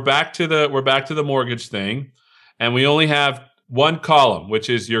say we're back to the mortgage thing, and we only have one column, which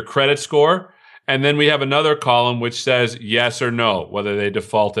is your credit score, and then we have another column which says yes or no, whether they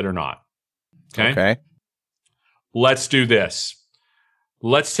defaulted or not. Okay. Let's do this.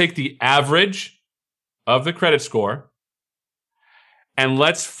 Let's take the average of the credit score, and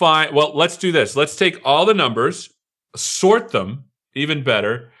let's do this. Let's take all the numbers, sort them, even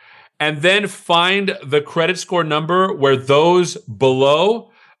better, and then find the credit score number where those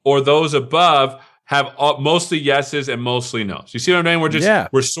below or those above have mostly yeses and mostly nos. You see what I'm saying?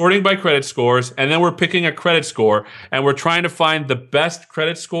 We're sorting by credit scores, and then we're picking a credit score, and we're trying to find the best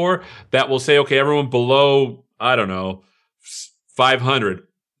credit score that will say, okay, everyone below, I don't know, 500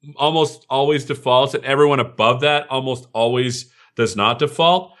 almost always defaults, and everyone above that almost always does not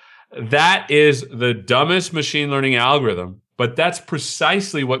default. That is the dumbest machine learning algorithm, but that's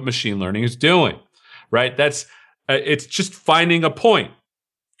precisely what machine learning is doing, right? It's just finding a point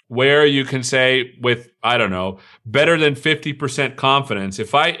where you can say with, I don't know, better than 50% confidence,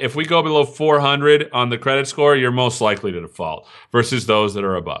 if we go below 400 on the credit score, you're most likely to default versus those that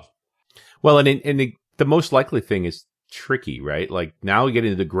are above. Well, and the most likely thing is tricky, right? Like now we get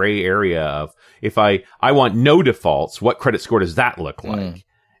into the gray area of if I want no defaults, what credit score does that look like?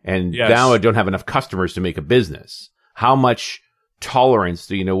 And now I don't have enough customers to make a business. How much tolerance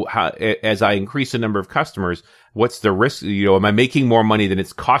do as I increase the number of customers, what's the risk? Am I making more money than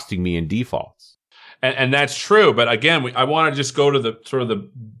it's costing me in defaults? And that's true. But again, I want to just go to the sort of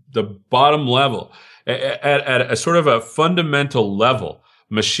the bottom level at a sort of a fundamental level.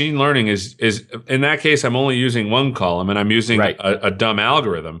 Machine learning is in that case, I'm only using one column and I'm using a dumb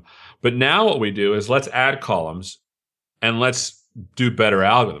algorithm. But now what we do is let's add columns and let's do better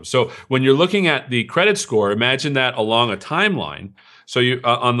algorithms. So when you're looking at the credit score, imagine that along a timeline. So you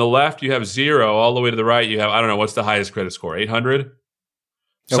on the left, you have 0. All the way to the right, you have, I don't know, what's the highest credit score? 800?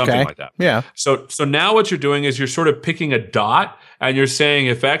 Something like that. Yeah. So now what you're doing is you're sort of picking a dot and you're saying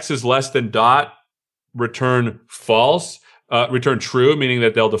if X is less than dot, return false, return true, meaning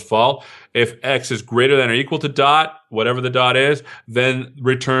that they'll default. If X is greater than or equal to dot, whatever the dot is, then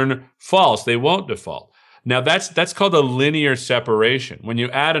return false. They won't default. Now that's called a linear separation. When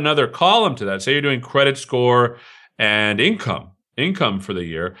you add another column to that, say you're doing credit score and income for the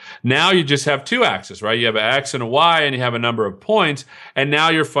year, now you just have two axes, right? You have an X and a Y and you have a number of points, and now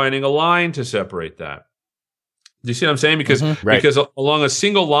you're finding a line to separate that. Do you see what I'm saying? Because along a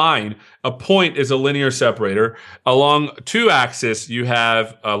single line, a point is a linear separator. Along two axes, you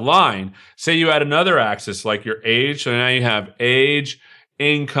have a line. Say you add another axis like your age, so now you have age,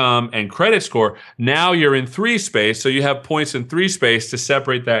 income, and credit score. Now you're in 3 space, so you have points in 3 space. To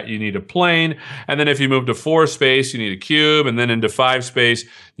separate that, you need a plane. And then if you move to 4 space, you need a cube. And then into 5 space,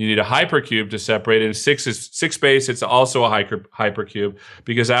 you need a hypercube to separate. In 6 space, it's also a hypercube,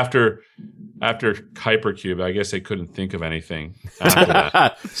 because after hypercube, I guess they couldn't think of anything after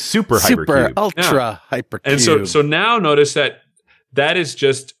that. Super hypercube. Ultra hypercube. And so now notice that is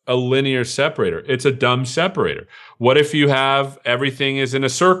just a linear separator. It's a dumb separator. What if you have everything is in a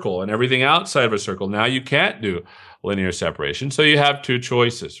circle and everything outside of a circle? Now you can't do linear separation. So you have 2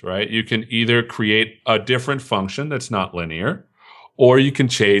 choices, right? You can either create a different function that's not linear, or you can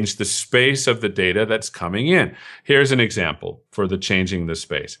change the space of the data that's coming in. Here's an example for the changing the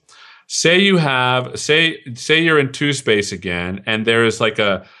space. Say you have, say you're in 2 space again, and there is like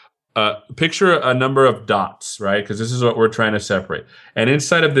picture a number of dots, right? Because this is what we're trying to separate. And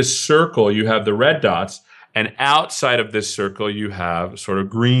inside of this circle, you have the red dots, and outside of this circle, you have sort of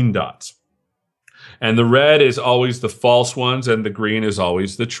green dots. And the red is always the false ones, and the green is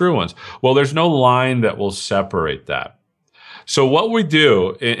always the true ones. Well, there's no line that will separate that. So what we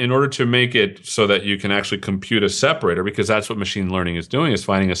do in order to make it so that you can actually compute a separator, because that's what machine learning is doing, is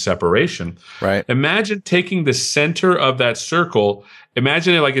finding a separation. Right. Imagine taking the center of that circle.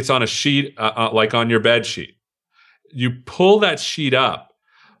 Imagine it like it's on a sheet, like on your bed sheet. You pull that sheet up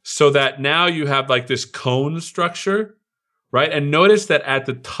so that now you have like this cone structure, right? And notice that at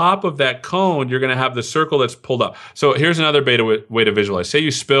the top of that cone, you're going to have the circle that's pulled up. So here's another way to visualize. Say you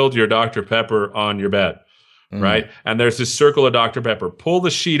spilled your Dr. Pepper on your bed. Right? And there's this circle of Dr. Pepper. Pull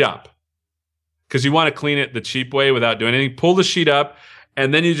the sheet up because you want to clean it the cheap way without doing anything. Pull the sheet up,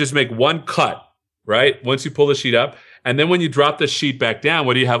 and then you just make one cut, right? Once you pull the sheet up. And then when you drop the sheet back down,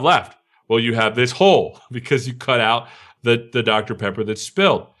 what do you have left? Well, you have this hole because you cut out the Dr. Pepper that's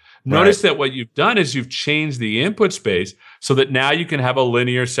spilled. Notice that what you've done is you've changed the input space so that now you can have a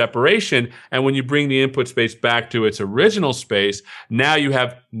linear separation. And when you bring the input space back to its original space, now you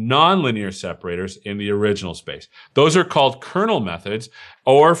have nonlinear separators in the original space. Those are called kernel methods,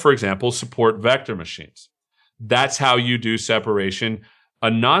 or, for example, support vector machines. That's how you do separation,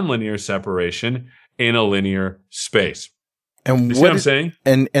 a nonlinear separation in a linear space. And you see what I'm saying?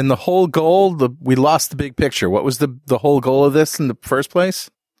 And the whole goal, we lost the big picture. What was the whole goal of this in the first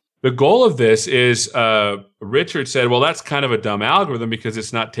place? The goal of this is, Richard said, well, that's kind of a dumb algorithm because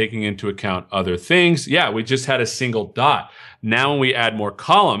it's not taking into account other things. Yeah, we just had a single dot. Now when we add more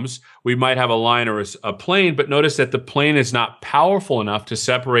columns, we might have a line or a plane, but notice that the plane is not powerful enough to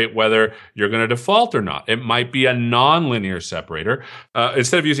separate whether you're going to default or not. It might be a nonlinear separator.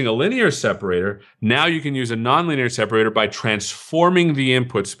 Instead of using a linear separator, now you can use a nonlinear separator by transforming the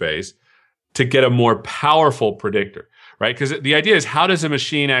input space to get a more powerful predictor. Right? Because the idea is, how does a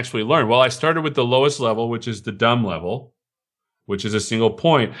machine actually learn? Well, I started with the lowest level, which is the dumb level, which is a single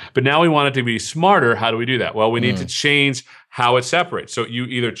point. But now we want it to be smarter. How do we do that? Well, we need to change how it separates. So you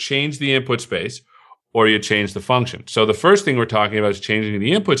either change the input space or you change the function. So the first thing we're talking about is changing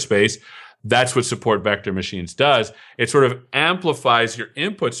the input space. That's what support vector machines does. It sort of amplifies your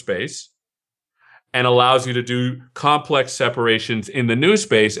input space and allows you to do complex separations in the new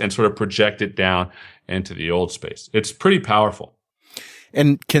space and sort of project it down into the old space. It's pretty powerful.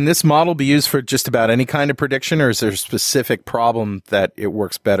 And can this model be used for just about any kind of prediction, or is there a specific problem that it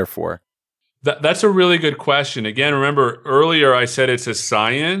works better for? That's a really good question. Again, remember earlier I said it's a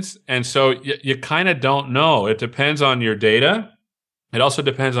science, and so you kind of don't know. It depends on your data. It also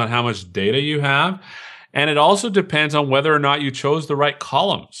depends on how much data you have. And it also depends on whether or not you chose the right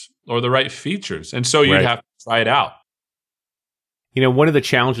columns or the right features. And so you'd have to try it out. You know, one of the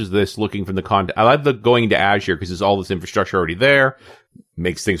challenges of this, looking from the content, I love the going to Azure because there's all this infrastructure already there,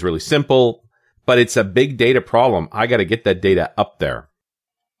 makes things really simple, but it's a big data problem. I got to get that data up there.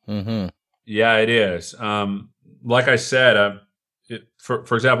 Mm-hmm. Yeah, it is. Like I said,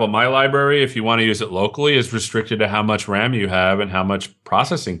 for example, my library, if you want to use it locally, is restricted to how much RAM you have and how much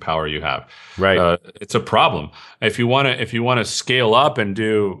processing power you have. Right. It's a problem. If you want to scale up and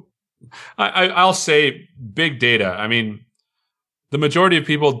do, I'll say big data. I mean, the majority of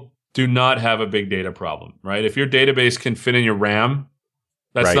people do not have a big data problem, right? If your database can fit in your RAM,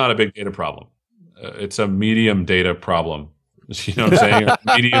 that's not a big data problem. It's a medium data problem. You know what I'm saying?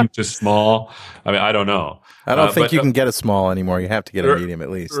 Medium to small. I mean, I don't know. I don't think you can get a small anymore. You have to get a medium at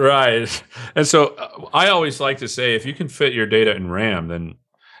least. Right. And so I always like to say, if you can fit your data in RAM, then,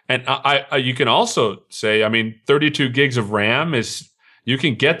 and you can also say, I mean, 32 gigs of RAM you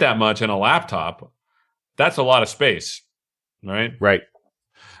can get that much in a laptop. That's a lot of space. Right. Right.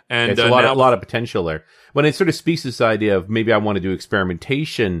 And it's a lot of potential there. When it sort of speaks to this idea of maybe I want to do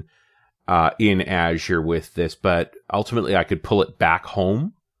experimentation in Azure with this, but ultimately I could pull it back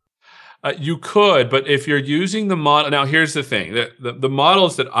home. You could, but if you're using the model, now here's the thing: the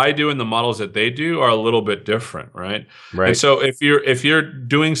models that I do and the models that they do are a little bit different, right? Right. And so if you're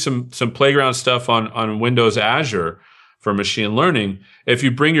doing some playground stuff on Windows Azure for machine learning, if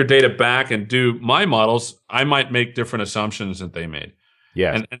you bring your data back and do my models, I might make different assumptions that they made.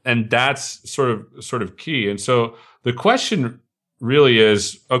 Yeah. And that's sort of key. And so the question really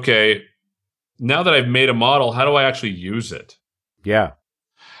is, okay, now that I've made a model, how do I actually use it? Yeah.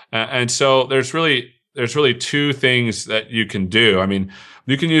 And so there's really two things that you can do. I mean,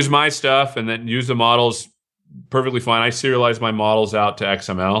 you can use my stuff and then use the models perfectly fine. I serialize my models out to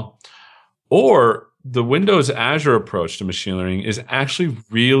XML. Or the Windows Azure approach to machine learning is actually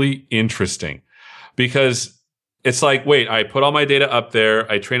really interesting because it's like, wait, I put all my data up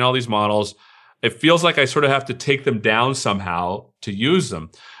there. I train all these models. It feels like I sort of have to take them down somehow to use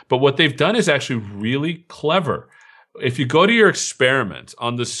them. But what they've done is actually really clever. If you go to your experiment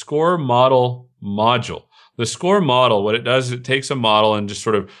on the score model module, the score model, what it does is it takes a model and just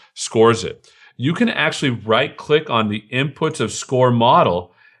sort of scores it. You can actually right click on the inputs of score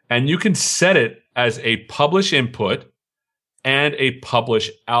model and you can set it as a publish input and a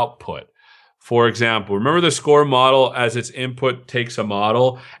publish output. For example, remember the score model as its input takes a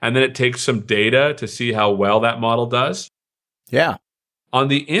model and then it takes some data to see how well that model does? Yeah. On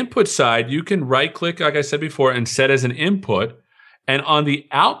the input side, you can right click, like I said before, and set as an input. And on the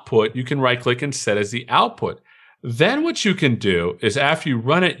output, you can right click and set as the output. Then what you can do is after you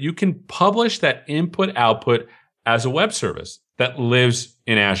run it, you can publish that input output as a web service that lives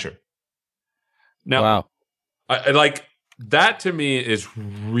in Azure. Now, wow. I like that to me is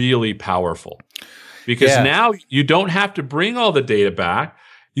really powerful because now you don't have to bring all the data back.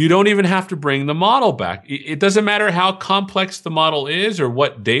 You don't even have to bring the model back. It doesn't matter how complex the model is or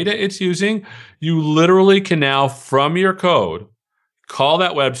what data it's using. You literally can now, from your code, call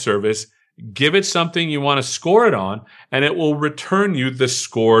that web service, give it something you want to score it on, and it will return you the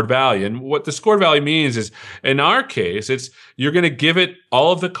scored value. And what the scored value means is, in our case, you're going to give it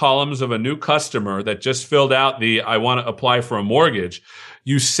all of the columns of a new customer that just filled out the I want to apply for a mortgage.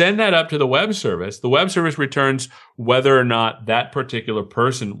 You send that up to the web service. The web service returns whether or not that particular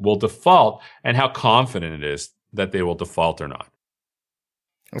person will default and how confident it is that they will default or not.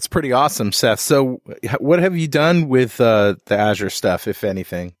 That's pretty awesome, Seth. So what have you done with the Azure stuff, if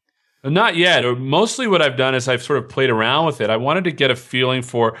anything? Not yet. Mostly what I've done is I've sort of played around with it. I wanted to get a feeling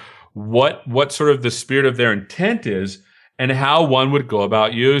for what sort of the spirit of their intent is and how one would go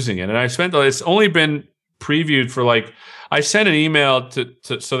about using it. And it's only been previewed for I sent an email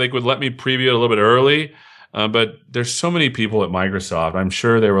to so they would let me preview it a little bit early. But there's so many people at Microsoft. I'm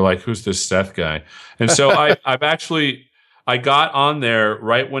sure they were like, who's this Seth guy? And so I got on there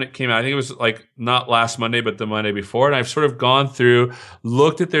right when it came out. I think it was not last Monday, but the Monday before. And I've sort of gone through,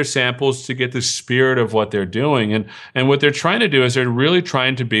 looked at their samples to get the spirit of what they're doing. And what they're trying to do is they're really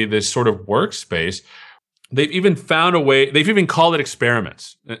trying to be this sort of workspace. They've even found a way. They've even called it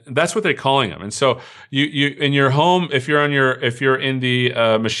experiments. That's what they're calling them. And so you in your home, if you're in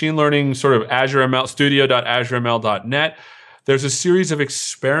the machine learning sort of Azure ML studio.azureml.net, there's a series of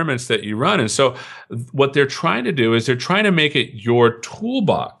experiments that you run. And so what they're trying to do is they're trying to make it your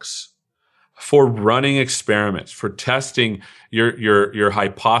toolbox for running experiments, for testing your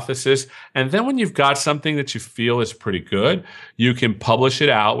hypothesis. And then when you've got something that you feel is pretty good, you can publish it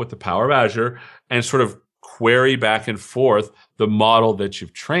out with the power of Azure and sort of query back and forth the model that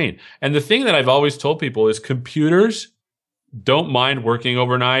you've trained. And the thing that I've always told people is computers don't mind working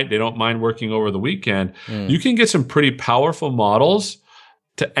overnight. They don't mind working over the weekend. You can get some pretty powerful models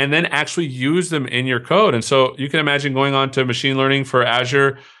and then actually use them in your code. And so you can imagine going on to machine learning for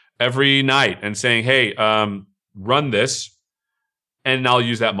Azure every night and saying, hey, run this, and I'll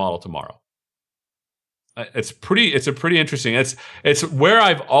use that model tomorrow. It's pretty interesting. It's where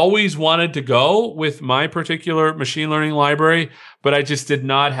I've always wanted to go with my particular machine learning library, but I just did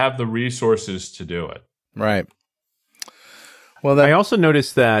not have the resources to do it. Right. Well, I also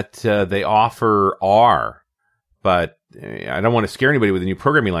noticed that they offer R, but I don't want to scare anybody with a new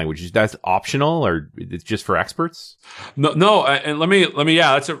programming language. That's optional, or it's just for experts? No. And let me.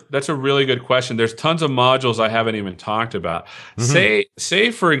 Yeah, that's a really good question. There's tons of modules I haven't even talked about. Mm-hmm.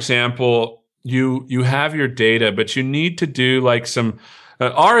 Say for example, you have your data, but you need to do some.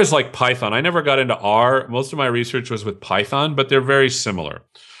 R is like Python. I never got into R. Most of my research was with Python, but they're very similar.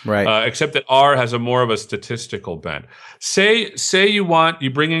 Right. Except that R has more of a statistical bent. Say you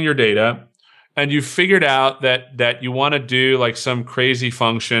bring in your data and you figured out that you want to do some crazy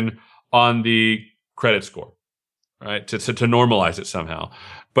function on the credit score, right? To normalize it somehow.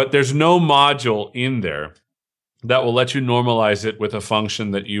 But there's no module in there that will let you normalize it with a function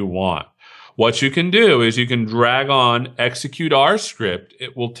that you want. What you can do is you can drag on execute R script.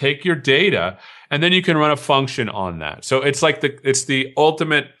 It will take your data, and then you can run a function on that. So it's it's the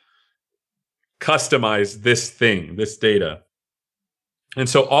ultimate customize this data. And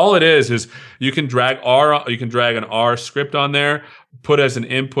so all it is you can drag an R script on there, put as an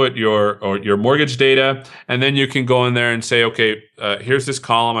input your mortgage data, and then you can go in there and say, okay, here's this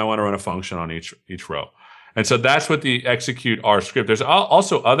column. I want to run a function on each row. And so that's what the execute R script. There's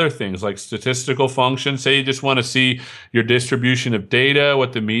also other things like statistical functions. Say you just want to see your distribution of data,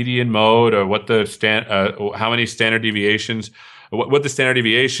 what the median mode, or what the how many standard deviations, what the standard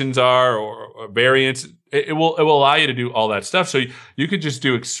deviations are, or variance. It will allow you to do all that stuff. So you could just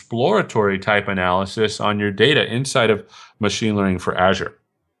do exploratory type analysis on your data inside of machine learning for Azure.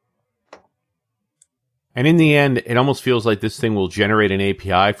 And in the end, it almost feels like this thing will generate an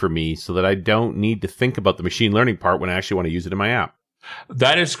API for me so that I don't need to think about the machine learning part when I actually want to use it in my app.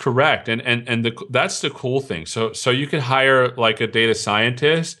 That is correct. And that's the cool thing. So you could hire a data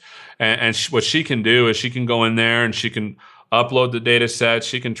scientist, and what she can do is she can go in there and she can upload the data set.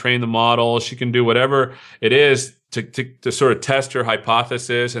 She can train the model. She can do whatever it is to sort of test her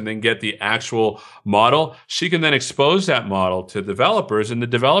hypothesis and then get the actual model. She can then expose that model to developers, and the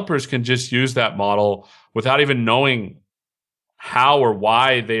developers can just use that model without even knowing how or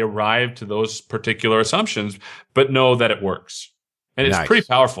why they arrived to those particular assumptions, but know that it works. And it's pretty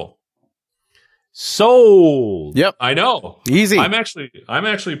powerful. Sold. Yep. I know. Easy. I'm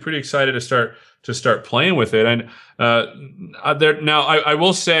actually pretty excited to start playing with it. And now I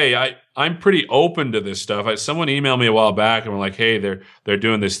will say I'm pretty open to this stuff. Someone emailed me a while back and were like, hey, they're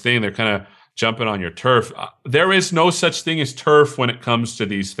doing this thing. They're kind of jumping on your turf. There is no such thing as turf when it comes to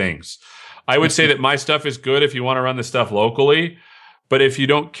these things. I would say that my stuff is good if you want to run the stuff locally, but if you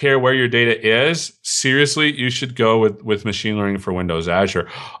don't care where your data is, seriously, you should go with machine learning for Windows Azure.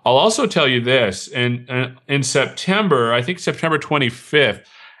 I'll also tell you this, in September, I think September 25th,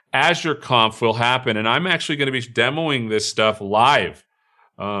 Azure Conf will happen, and I'm actually going to be demoing this stuff live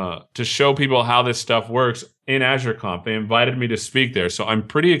to show people how this stuff works in Azure Conf. They invited me to speak there, so I'm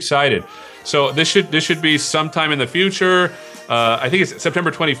pretty excited. So this should be sometime in the future. I think it's September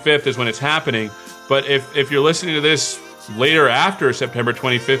 25th is when it's happening. But if you're listening to this later after September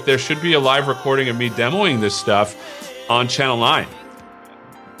 25th, there should be a live recording of me demoing this stuff on Channel 9.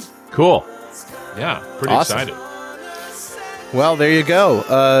 Cool. Yeah, pretty Awesome. excited. Well, there you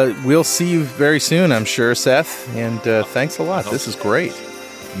go. We'll see you very soon, I'm sure, Seth. And thanks a lot. This is great.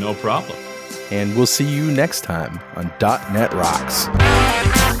 No problem. And we'll see you next time on .NET Rocks.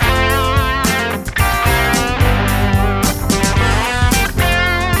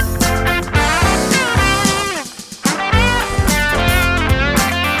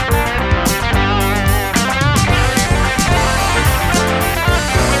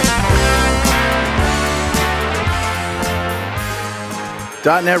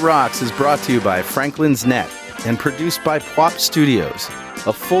 .NET Rocks is brought to you by Franklin's Net and produced by Pwop Studios,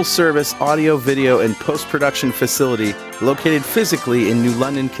 a full-service audio, video, and post-production facility located physically in New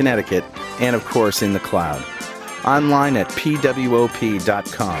London, Connecticut, and, of course, in the cloud. Online at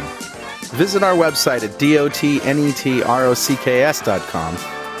pwop.com. Visit our website at dotnetrocks.com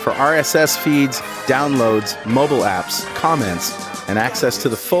for RSS feeds, downloads, mobile apps, comments, and access to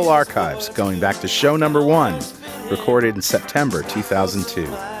the full archives going back to show number 1, recorded in September 2002.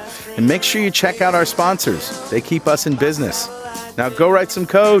 And make sure you check out our sponsors. They keep us in business. Now go write some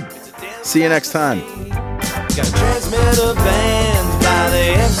code. See you next time. Got transmitter banned by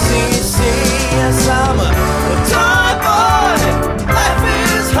the